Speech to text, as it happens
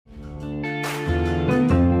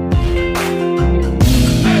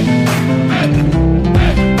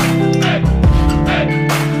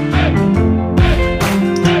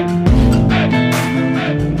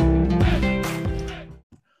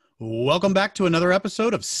welcome back to another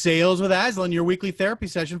episode of Sales with Aslan, your weekly therapy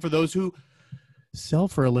session for those who sell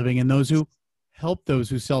for a living and those who help those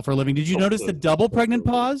who sell for a living. Did you notice the double pregnant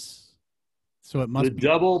pause? So it must be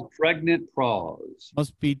double pregnant pause.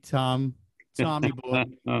 Must be Tommy boy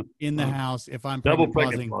in the house. If I'm double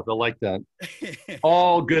pregnant pause, I like that.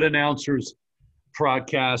 All good announcers,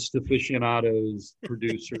 podcast aficionados,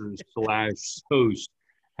 producers / hosts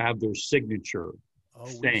have their signature. Oh,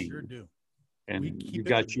 thing. we sure do. And you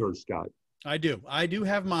got yours, Scott. I do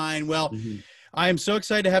have mine. Well, I am so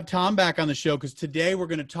excited to have Tom back on the show because today we're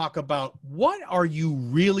going to talk about what are you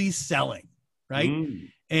really selling, right?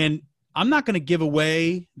 And I'm not going to give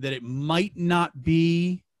away that it might not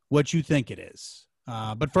be what you think it is.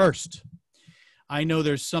 But first, I know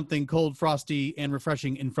there's something cold, frosty, and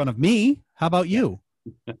refreshing in front of me. How about you?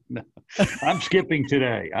 No, I'm skipping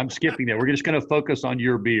today. I'm skipping that. We're just going to focus on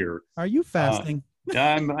your beer. Are you fasting?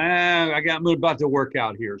 I'm about to work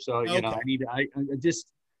out here. So, Okay.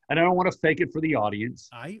 I don't want to fake it for the audience.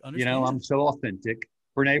 I understand. I'm so authentic.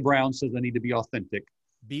 Brene Brown says I need to be authentic.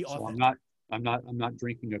 Be authentic. So I'm not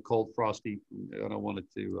drinking a cold frosty. I don't want it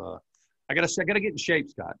to, I gotta get in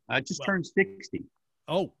shape, Scott. I just turned 60.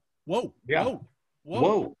 Oh, whoa. Yeah.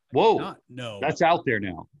 Whoa. No. That's out there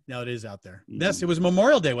now. No, it is out there. Yes, it was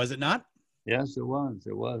Memorial Day, was it not? Yes, it was.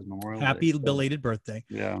 It was Memorial Day. Happy belated birthday.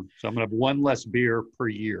 Yeah. So I'm going to have one less beer per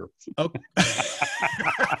year. Okay.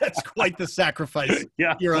 That's quite the sacrifice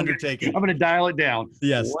you're undertaking. I'm going to dial it down.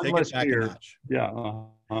 Yes, one take less it back beer. a notch.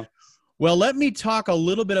 Yeah. Well, let me talk a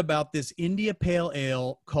little bit about this India Pale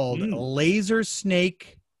Ale called Laser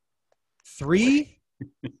Snake 3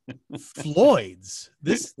 Floyd's.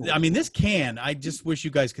 This can, I just wish you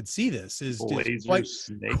guys could see this, is just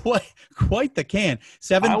quite the can.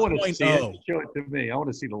 7.0. I want to see it. Show it to me. I want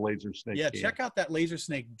to see the Laser Snake. Yeah, can. check out that Laser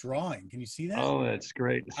Snake drawing. Can you see that? Oh, that's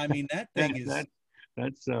great. I mean, that thing is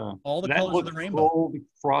that's all the colors of the rainbow. Cold,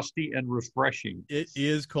 frosty, and refreshing. It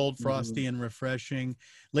is cold, frosty, and refreshing.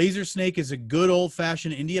 Laser Snake is a good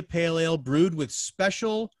old-fashioned India Pale Ale brewed with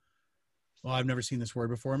special, I've never seen this word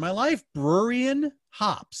before in my life, Brurian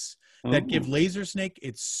hops that give Laser Snake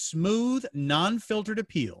its smooth, non-filtered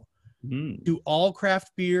appeal to all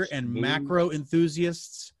craft beer and macro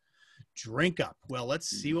enthusiasts. Drink up. Well, let's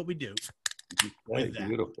see what we do. With that.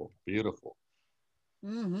 Beautiful.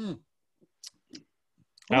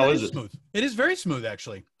 How is it? Smooth. It is very smooth,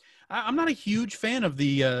 actually. I'm not a huge fan of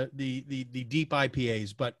the deep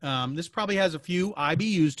IPAs, but this probably has a few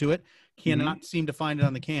IBUs to it. Cannot seem to find it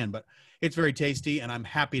on the can, but it's very tasty, and I'm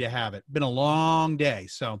happy to have it. Been a long day,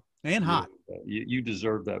 and hot. You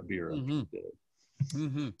deserve that beer.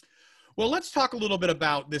 Well, let's talk a little bit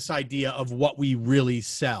about this idea of what we really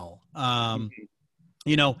sell.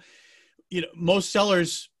 Most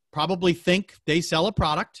sellers probably think they sell a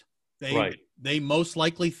product. They most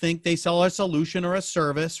likely think they sell a solution or a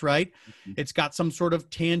service, right? It's got some sort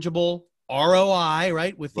of tangible ROI,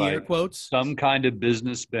 right? With the air quotes. Some kind of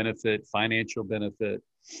business benefit, financial benefit.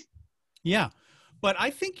 Yeah. But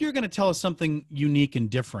I think you're going to tell us something unique and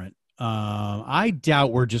different. I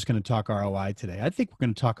doubt we're just going to talk ROI today. I think we're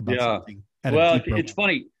going to talk about something. It's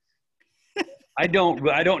funny. I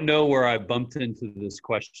don't know where I bumped into this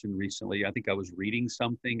question recently. I think I was reading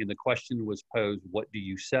something and the question was posed, what do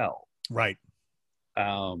you sell? Right.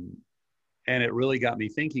 And it really got me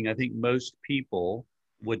thinking. I think most people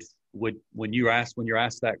would when you're asked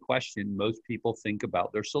that question, most people think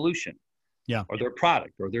about their solution. Yeah. Or their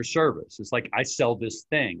product or their service. It's like, I sell this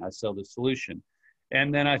thing, I sell this solution.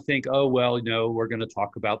 And then I think, we're going to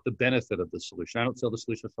talk about the benefit of the solution. I don't sell the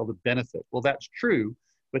solution, I sell the benefit. Well, that's true.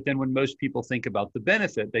 But then when most people think about the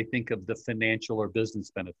benefit, they think of the financial or business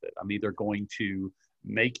benefit. I'm either going to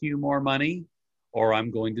make you more money or I'm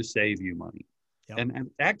going to save you money. Yep. And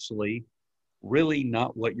actually, really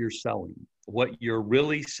not what you're selling. What you're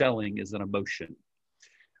really selling is an emotion.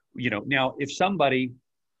 Now, if somebody,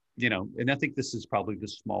 and I think this is probably the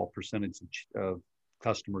small percentage of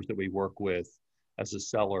customers that we work with as a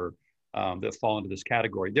seller that fall into this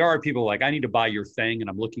category. There are people like, I need to buy your thing and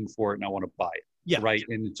I'm looking for it and I want to buy it. Yeah. Right.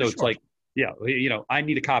 And so it's like, I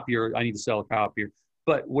need a copier. I need to sell a copier.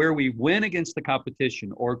 But where we win against the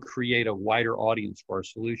competition or create a wider audience for our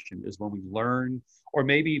solution is when we learn or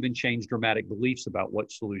maybe even change dramatic beliefs about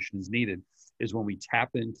what solution is needed, is when we tap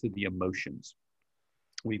into the emotions.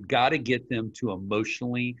 We've got to get them to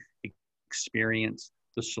emotionally experience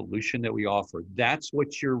the solution that we offer. That's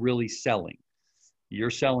what you're really selling.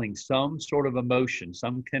 You're selling some sort of emotion,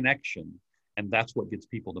 some connection, and that's what gets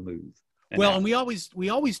people to move. And we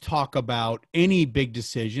always talk about any big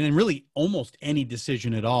decision, and really almost any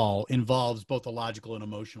decision at all involves both a logical and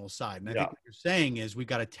emotional side. And I think what you're saying is we've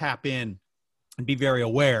got to tap in and be very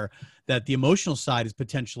aware that the emotional side is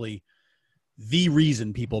potentially the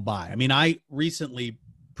reason people buy. I mean, I recently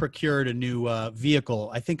procured a new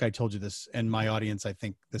vehicle. I think I told you this, and my audience, I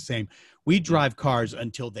think the same. We drive cars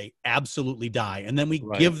until they absolutely die, and then we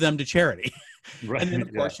give them to charity. Right. And then,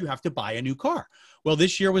 of course, you have to buy a new car. Well,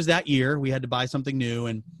 this year was that year. We had to buy something new.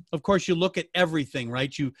 And, of course, you look at everything,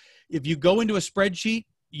 right? If you go into a spreadsheet,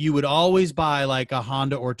 you would always buy like a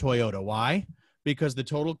Honda or Toyota. Why? Because the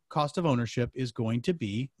total cost of ownership is going to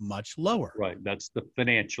be much lower. Right. That's the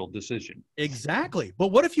financial decision. Exactly. But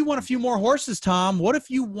what if you want a few more horses, Tom? What if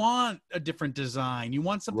you want a different design? You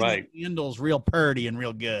want something that handles real purdy and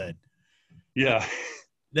real good. Yeah.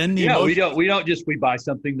 Then we buy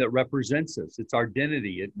something that represents us. It's our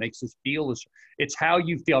identity. It makes us feel it's how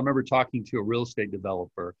you feel. I remember talking to a real estate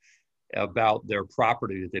developer about their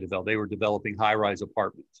property that they developed. They were developing high-rise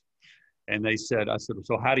apartments. And I said,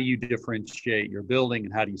 so how do you differentiate your building,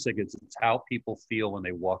 and how do you say it's how people feel when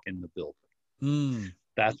they walk in the building?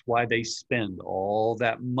 That's why they spend all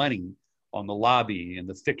that money on the lobby and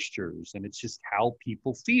the fixtures, and it's just how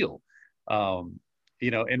people feel. And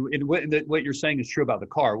what you're saying is true about the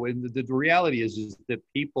car. When the reality is that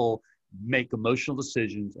people make emotional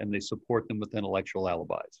decisions and they support them with intellectual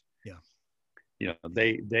alibis. Yeah.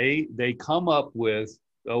 They come up with,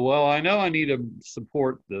 oh, well, I know I need to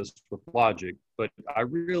support this with logic, but I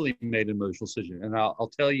really made an emotional decision. And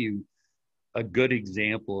I'll tell you a good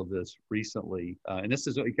example of this recently. And this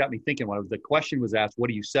is what got me thinking when the question was asked, what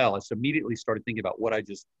do you sell? I just immediately started thinking about what I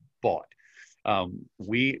just bought. To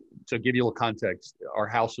give you a little context, our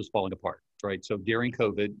house was falling apart, right? So during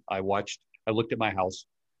COVID, I looked at my house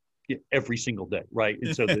every single day, right?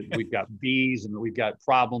 And so we've got bees and we've got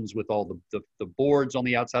problems with all the boards on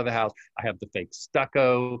the outside of the house. I have the fake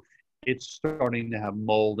stucco. It's starting to have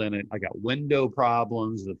mold in it. I got window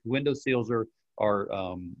problems. The window seals are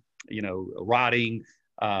rotting.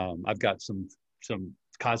 I've got some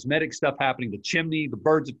cosmetic stuff happening. The chimney, the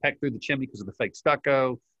birds have pecked through the chimney because of the fake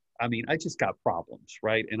stucco. I mean, I just got problems,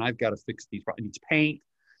 right? And I've got to fix these problems. It needs paint.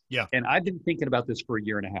 Yeah. And I've been thinking about this for a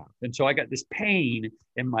year and a half. And so I got this pain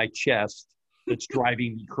in my chest that's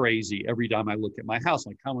driving me crazy every time I look at my house.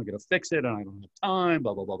 Like, how am I going to fix it? And I don't have time,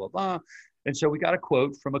 blah, blah, blah, blah, blah. And so we got a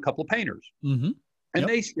quote from a couple of painters. Mm-hmm. And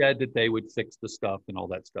they said that they would fix the stuff and all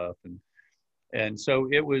that stuff. And so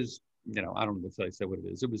it was, I don't know if I say what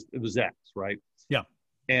it is. It was X, right? Yeah.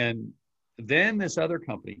 And then this other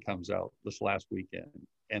company comes out this last weekend,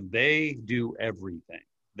 and they do everything.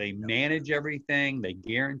 They manage everything. They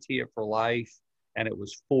guarantee it for life. And it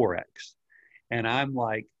was 4X. And I'm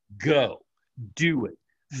like, go, do it,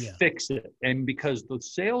 fix it. And because the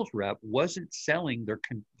sales rep wasn't selling their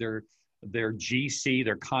GC,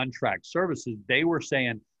 their contract services, they were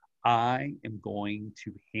saying, I am going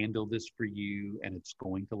to handle this for you, and it's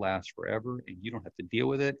going to last forever, and you don't have to deal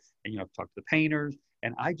with it, and you don't have to talk to the painters.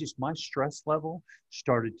 And my stress level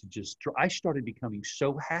started I started becoming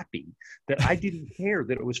so happy that I didn't care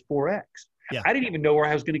that it was 4X. Yeah. I didn't even know where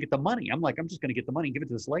I was going to get the money. I'm like, I'm just going to get the money and give it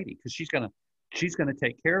to this lady because she's going to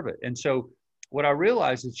take care of it. And so what I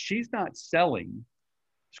realized is she's not selling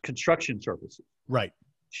construction services. Right.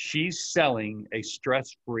 She's selling a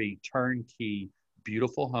stress-free, turnkey,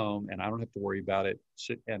 beautiful home, and I don't have to worry about it.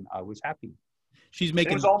 And I was happy.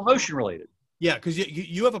 It was all emotion related. Yeah, because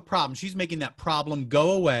you have a problem. She's making that problem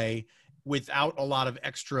go away without a lot of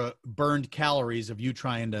extra burned calories of you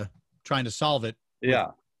trying to solve it.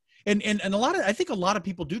 Yeah. And I think a lot of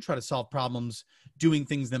people do try to solve problems doing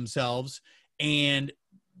things themselves and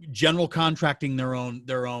general contracting their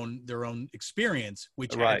own experience,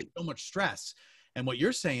 which adds so much stress. And what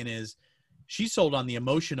you're saying is she sold on the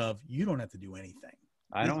emotion of you don't have to do anything.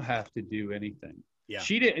 I don't have to do anything. Yeah.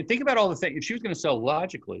 She didn't think about all the things. If she was going to sell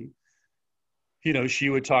logically, she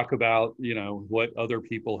would talk about, what other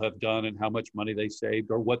people have done and how much money they saved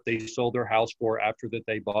or what they sold their house for after that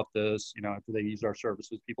they bought this, after they used our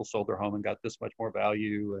services, people sold their home and got this much more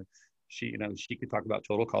value. And she could talk about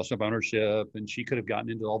total cost of ownership, and she could have gotten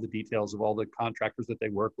into all the details of all the contractors that they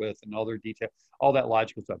work with and all their detail, all that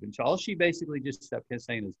logical stuff. And so all she basically just kept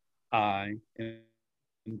saying is, I am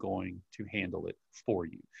going to handle it for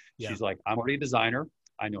you. Yeah. She's like, I'm already a designer.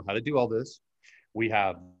 I know how to do all this. We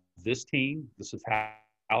have this team. This is how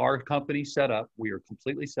our company's set up. We are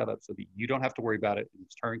completely set up so that you don't have to worry about it.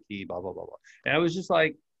 It's turnkey, blah, blah, blah, blah. And I was just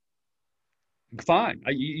like, fine.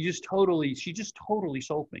 She just totally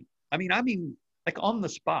sold me. I mean, like on the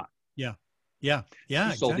spot. Yeah.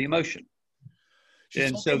 Sold the emotion.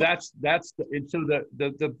 And so the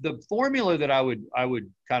formula that I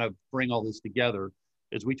would kind of bring all this together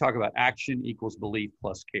is we talk about action equals belief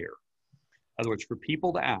plus care. In other words, for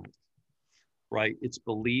people to act, right? It's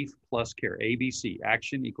belief plus care. ABC,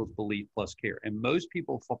 action equals belief plus care. And most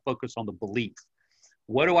people focus on the belief.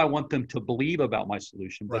 What do I want them to believe about my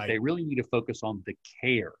solution? But Right. they really need to focus on the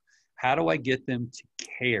care. How do I get them to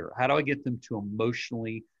care? How do I get them to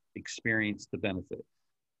emotionally experience the benefit?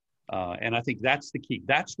 And I think that's the key.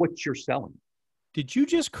 That's what you're selling. Did you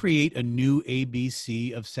just create a new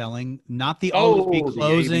ABC of selling? Not the always be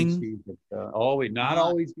closing. Always, not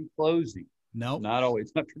always be closing. No, not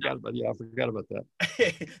always. I forgot about that.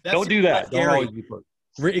 That's Don't do that. Don't always be closing.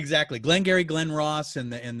 Exactly. Glengarry Glen Ross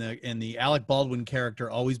and the Alec Baldwin character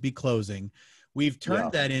always be closing. We've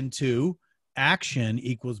turned that into action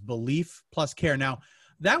equals belief plus care. Now,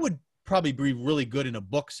 that would probably be really good in a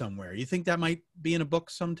book somewhere. You think that might be in a book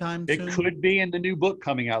sometime soon? It could be in the new book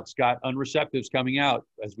coming out, Scott. Unreceptive's coming out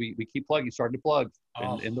as we keep plugging, starting to plug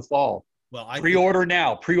in the fall. Well, pre-order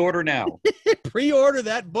now. Pre-order Pre-order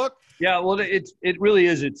that book. Yeah, well, it really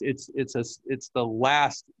is. It's the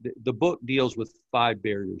last. The book deals with 5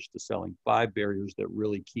 barriers to selling. 5 barriers that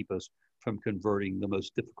really keep us from converting the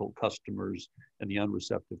most difficult customers and the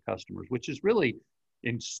unreceptive customers, which is really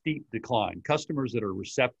in steep decline. Customers that are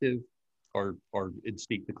receptive are in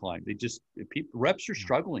steep decline. Reps are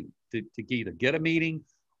struggling to either get a meeting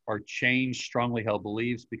or change strongly held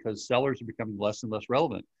beliefs because sellers are becoming less and less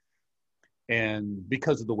relevant. And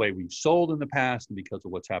because of the way we've sold in the past and because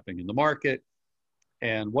of what's happening in the market.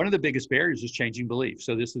 And one of the biggest barriers is changing beliefs.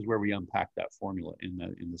 So this is where we unpack that formula in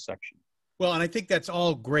the section. Well, and I think that's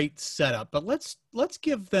all great setup, but let's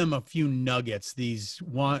give them a few nuggets. These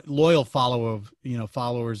loyal followers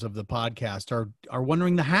of the podcast are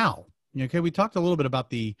wondering the how. Okay, we talked a little bit about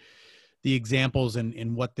the examples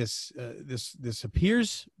and what this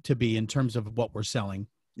appears to be in terms of what we're selling.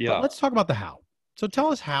 Yeah. But let's talk about the how. So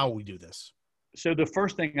tell us how we do this. So the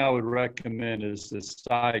first thing I would recommend is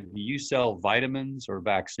decide, do you sell vitamins or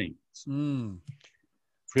vaccines?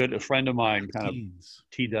 A friend of mine kind of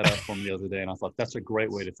teed that up for me the other day, and I thought that's a great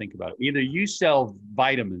way to think about it. Either you sell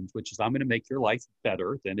vitamins, which is I'm going to make your life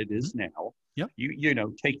better than it is now. Yep.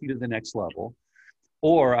 Take you to the next level.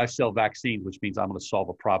 Or I sell vaccines, which means I'm going to solve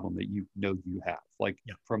a problem that you have. Like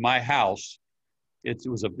for my house, it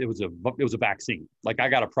was a vaccine. Like I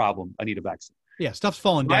got a problem, I need a vaccine. Yeah, stuff's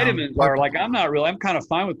falling down. Vitamins are like, I'm kind of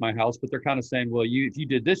fine with my house, but they're kind of saying, well, if you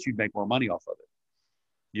did this, you'd make more money off of it.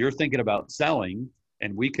 You're thinking about selling,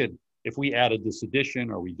 and we could, if we added this addition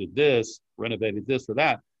or we did this, renovated this or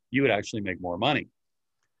that, you would actually make more money.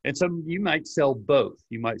 And so you might sell both.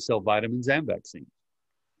 You might sell vitamins and vaccines.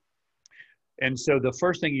 And so the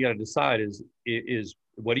first thing you got to decide is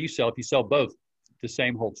what do you sell? If you sell both, the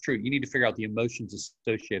same holds true. You need to figure out the emotions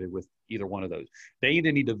associated with either one of those. They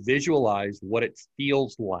either need to visualize what it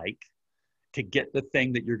feels like to get the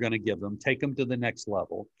thing that you're going to give them, take them to the next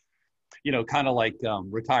level, kind of like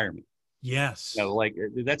retirement. Yes.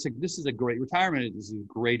 This is a great retirement. Is a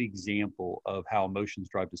great example of how emotions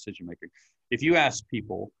drive decision making. If you ask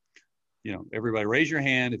people, everybody raise your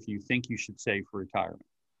hand if you think you should save for retirement.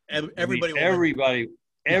 Everybody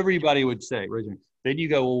would say, raise your hand. Then you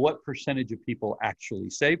go, well, what percentage of people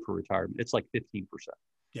actually save for retirement? It's like 15%.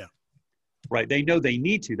 Yeah. Right. They know they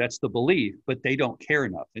need to. That's the belief, but they don't care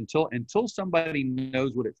enough. Until somebody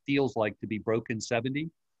knows what it feels like to be broke in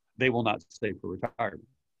 70, they will not save for retirement.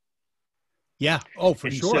 Yeah. Oh,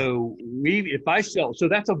 for sure. So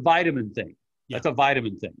that's a vitamin thing. Yeah. That's a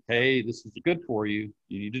vitamin thing. Hey, this is good for you.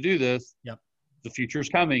 You need to do this. Yep. The future's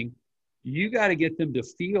coming. You got to get them to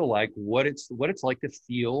feel like what it's like to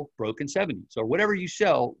feel broken 70. So whatever you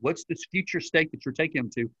sell, what's this future state that you're taking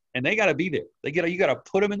them to? And they got to be there. You got to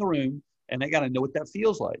put them in the room and they got to know what that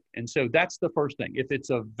feels like. And so that's the first thing. If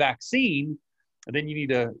it's a vaccine, then you need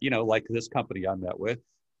to, like this company I met with,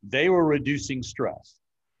 they were reducing stress.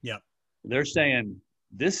 Yeah. They're saying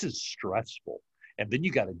this is stressful. And then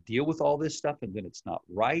you got to deal with all this stuff and then it's not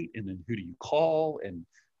right. And then who do you call? And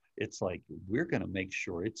it's like, we're going to make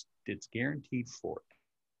sure it's guaranteed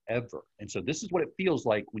forever. And so this is what it feels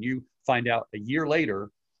like when you find out a year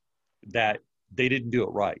later that they didn't do it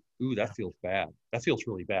right. Ooh, that feels bad. That feels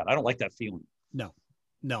really bad. I don't like that feeling. No.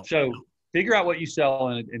 So figure out what you sell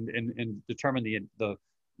and determine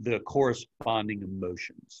the corresponding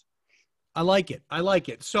emotions. I like it.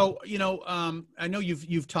 So, I know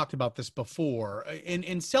you've talked about this before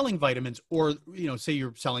in selling vitamins or, say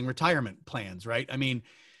you're selling retirement plans, right? I mean,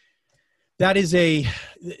 that is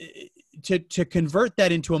to convert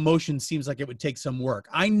that into emotion seems like it would take some work.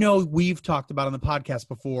 I know we've talked about on the podcast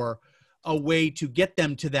before a way to get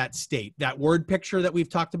them to that state, that word picture that we've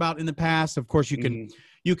talked about in the past. Of course, you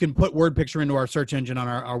can put word picture into our search engine on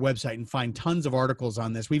our website and find tons of articles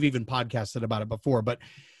on this. We've even podcasted about it before, but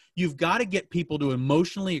you've got to get people to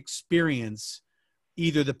emotionally experience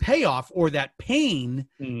either the payoff or that pain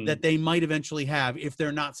that they might eventually have if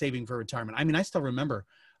they're not saving for retirement. I mean, I still remember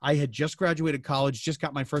I had just graduated college, just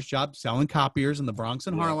got my first job selling copiers in the Bronx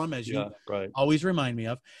and Harlem, as you always remind me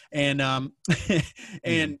of. And,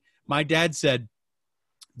 and my dad said,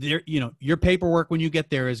 there, you know, your paperwork when you get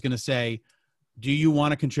there is going to say, do you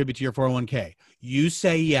want to contribute to your 401k? You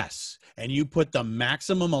say yes. And you put the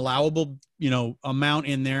maximum allowable, you know, amount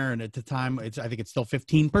in there. And at the time, I think it's still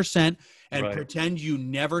 15%, and pretend you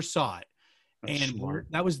never saw it. That's and smart.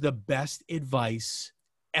 That was the best advice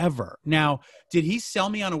ever. Now, did he sell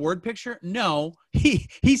me on a word picture? No, he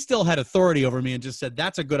still had authority over me and just said,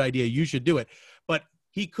 that's a good idea. You should do it. But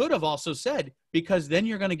he could have also said, because then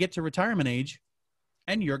you're going to get to retirement age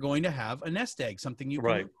and you're going to have a nest egg, something you can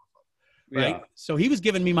right. Yeah. So he was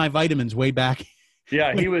giving me my vitamins way back.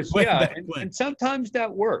 Yeah, he was. And sometimes that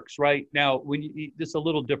works, right? Now, when it's a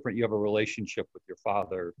little different. You have a relationship with your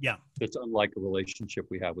father. Yeah. That's unlike a relationship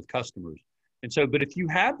we have with customers. And so, but if you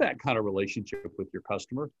have that kind of relationship with your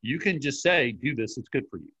customer, you can just say, do this, it's good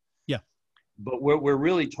for you. Yeah. But what we're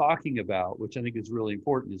really talking about, which I think is really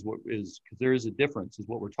important, is because there is a difference, is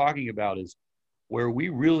what we're talking about is where we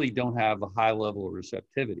really don't have a high level of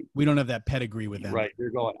receptivity. We don't have that pedigree with them. Right.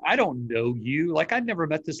 They're going, I don't know you. Like, I'd never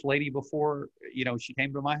met this lady before, you know, she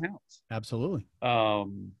came to my house. Absolutely.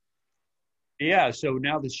 Yeah. So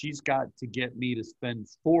now that she's got to get me to spend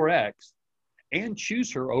 4X and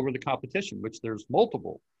choose her over the competition, which there's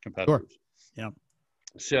multiple competitors. Sure. Yeah.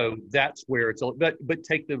 So that's where it's, but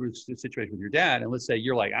take the situation with your dad. And let's say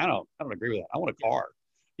you're like, I don't agree with that. I want a car.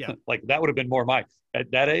 Yeah. Like that would have been more at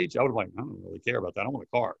that age, I would have like, I don't really care about that. I want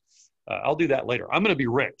a car. I'll do that later. I'm going to be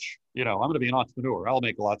rich. You know, I'm going to be an entrepreneur. I'll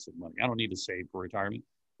make lots of money. I don't need to save for retirement,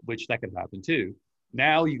 which that could happen too.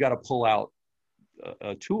 Now you got to pull out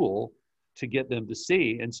a tool to get them to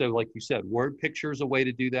see. And so, like you said, word picture is a way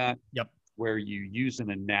to do that. Yep. Where you use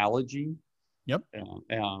an analogy. Yep.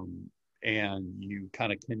 And you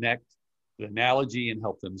kind of connect the analogy and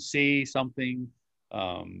help them see something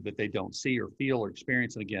that they don't see or feel or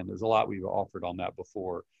experience. And again, there's a lot we've offered on that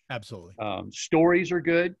before. Absolutely. Stories are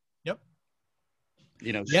good. Yep.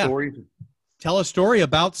 You know, stories. Tell a story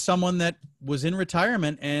about someone that was in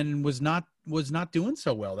retirement and was not doing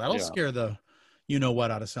so well. That'll scare the, you know what,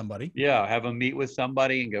 out of somebody. Yeah. Have them meet with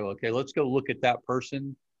somebody and go, okay, let's go look at that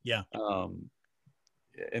person. Yeah.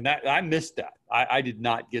 And that I missed that. I did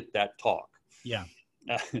not get that talk. Yeah.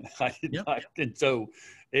 I did not. And so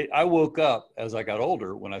I woke up as I got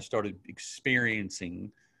older when I started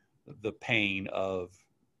experiencing the pain of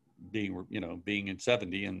being in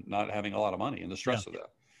 70 and not having a lot of money and the stress of that.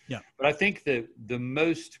 Yeah. But I think that the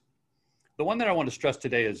one that I want to stress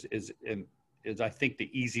today is I think the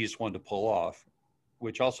easiest one to pull off,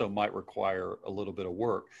 which also might require a little bit of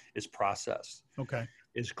work, is process. Okay.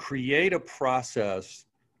 Is create a process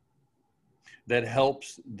that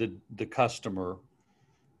helps the customer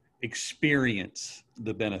experience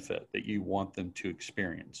the benefit that you want them to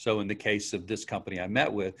experience. So in the case of this company I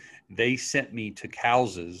met with, they sent me to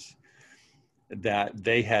houses that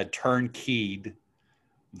they had turnkeyed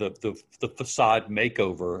the facade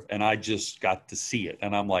makeover, and I just got to see it.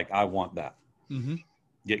 And I'm like, I want that. Mm-hmm.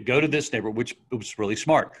 Go to this neighborhood, which was really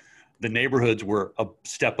smart. The neighborhoods were a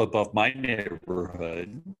step above my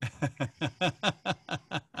neighborhood.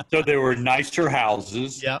 So there were nicer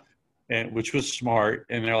houses. Yeah. And which was smart.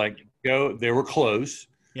 And they're like, they were close.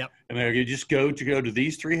 Yep. And they're like, just go to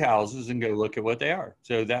these 3 houses and go look at what they are.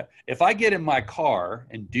 So that if I get in my car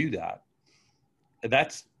and do that,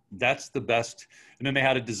 that's the best. And then they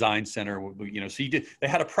had a design center, you know, so they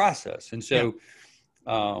had a process. And so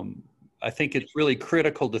I think it's really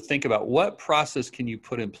critical to think about what process can you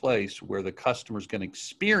put in place where the customer is going to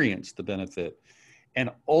experience the benefit and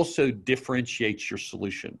also differentiates your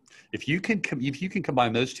solution. If you can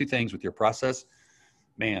combine those 2 things with your process,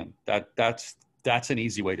 man, that's an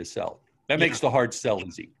easy way to sell. That makes the hard sell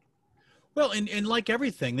easy. Well, and like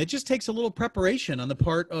everything, it just takes a little preparation on the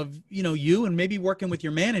part of, you know, you and maybe working with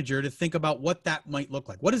your manager to think about what that might look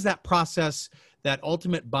like. What does that process, that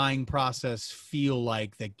ultimate buying process feel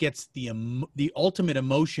like that gets the ultimate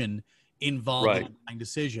emotion involved in the buying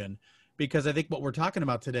decision? Because I think what we're talking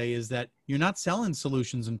about today is that you're not selling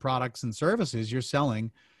solutions and products and services. You're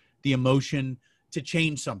selling the emotion to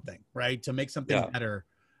change something, right? To make something better,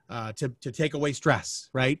 to take away stress,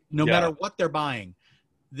 right? No matter what they're buying,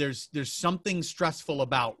 there's something stressful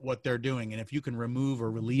about what they're doing. And if you can remove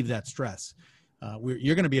or relieve that stress,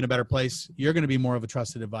 you're going to be in a better place. You're going to be more of a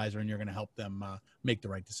trusted advisor, and you're going to help them make the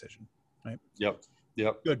right decision, right? Yep.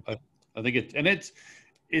 Good. I think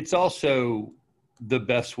it's also the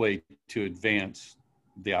best way to advance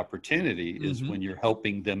the opportunity is Mhm. when you're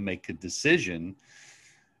helping them make a decision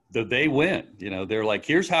that they win. They're like,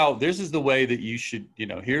 this is the way that you should,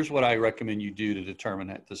 here's what I recommend you do to determine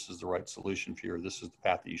that this is the right solution for you, or this is the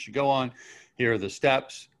path that you should go on. Here are the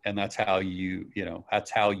steps. And that's how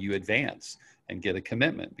that's how you advance and get a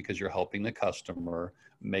commitment, because you're helping the customer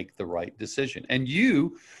make the right decision. And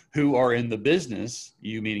you who are in the business,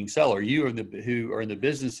 you meaning seller, who are in the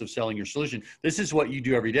business of selling your solution, this is what you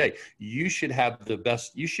do every day. You should have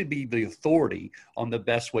you should be the authority on the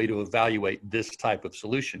best way to evaluate this type of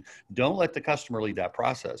solution. Don't let the customer lead that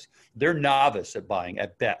process. They're novice at buying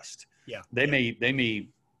at best. Yeah. They may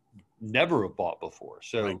never have bought before.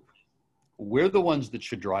 So Right. We're the ones that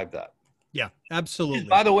should drive that. Yeah, absolutely. And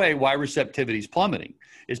by the way, why receptivity is plummeting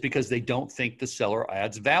is because they don't think the seller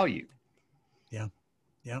adds value. Yeah.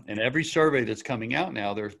 Yeah. And every survey that's coming out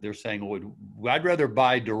now, they're saying, well, I'd rather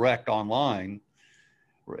buy direct online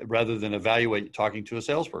rather than evaluate talking to a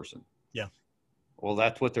salesperson. Yeah. Well,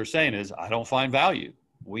 that's what they're saying is, I don't find value.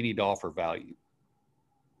 We need to offer value.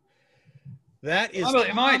 That is. Do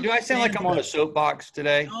I sound like I'm on a soapbox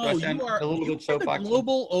today? No, Do I sound you are a little bit soapbox? the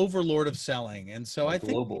global overlord of selling, and so I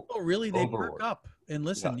think Global people really they perk overlord. up and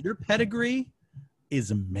listen. Yeah. Your pedigree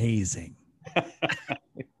is amazing.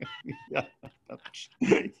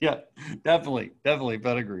 Yeah, definitely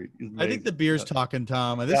pedigree. I think the beer's talking,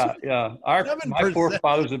 Tom. This Yeah. My 7%.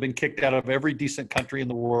 forefathers have been kicked out of every decent country in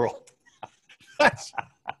the world.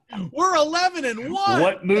 We're 11-1.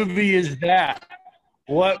 What movie is that?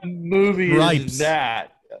 What movie Gripes. is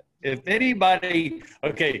that? If anybody,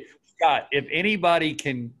 okay, Scott, if anybody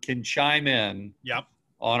can chime in Yep.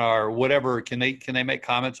 on our whatever, can they make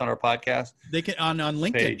comments on our podcast They can on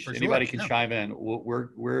LinkedIn. page? For Anybody sure. can chime in.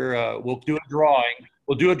 We'll do a drawing.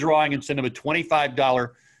 We'll do a drawing and send them a $25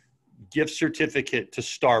 gift certificate to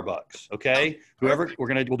Starbucks. Okay,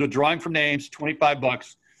 we'll do a drawing from names,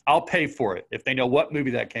 $25. I'll pay for it if they know what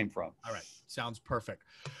movie that came from. All right, sounds perfect.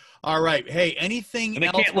 All right, hey, anything And they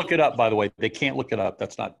else? can't look it up, by the way. They can't look it up.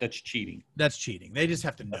 That's cheating. That's cheating. They just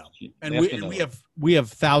have to know. That's cheating. And They have to know. we have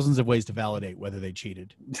thousands of ways to validate whether they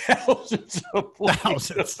cheated. Thousands of ways.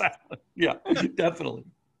 Thousands. Yeah, definitely.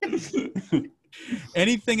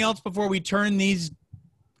 Anything else before we turn these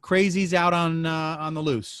crazies out on the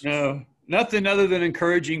loose? No, nothing other than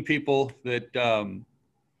encouraging people that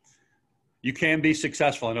you can be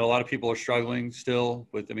successful. I know a lot of people are struggling still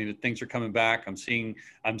with, things are coming back. I'm seeing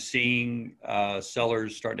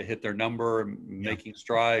sellers starting to hit their number, making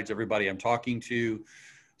strides, everybody I'm talking to.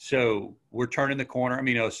 So we're turning the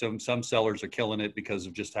corner. Some sellers are killing it because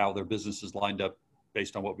of just how their business is lined up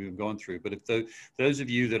based on what we've been going through. But if those of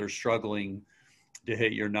you that are struggling to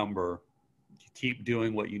hit your number, keep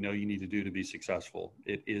doing what you know you need to do to be successful.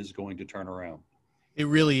 It is going to turn around. It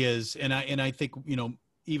really is. And I think,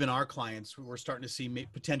 even our clients, we're starting to see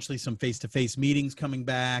potentially some face-to-face meetings coming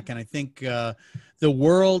back. And I think the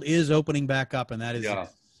world is opening back up, and that is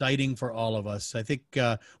exciting for all of us. I think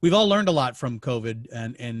we've all learned a lot from COVID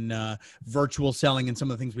and virtual selling and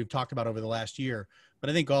some of the things we've talked about over the last year. But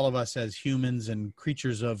I think all of us as humans and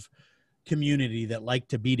creatures of community that like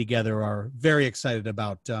to be together are very excited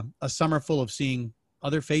about a summer full of seeing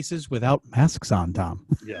other faces without masks on, Tom.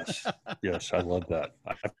 Yes, I love that.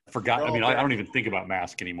 I forgot. I don't even think about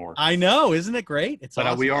masks anymore. I know, isn't it great? It's but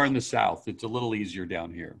awesome. We are in the South. It's a little easier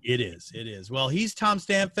down here. It is. Well, he's Tom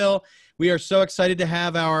Stanfill. We are so excited to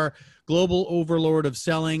have our global overlord of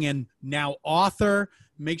selling and now author.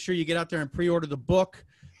 Make sure you get out there and pre-order the book.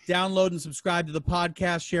 Download and subscribe to the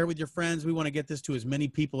podcast. Share it with your friends. We want to get this to as many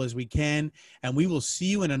people as we can. And we will see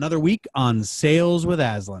you in another week on Sales with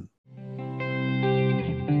Aslan.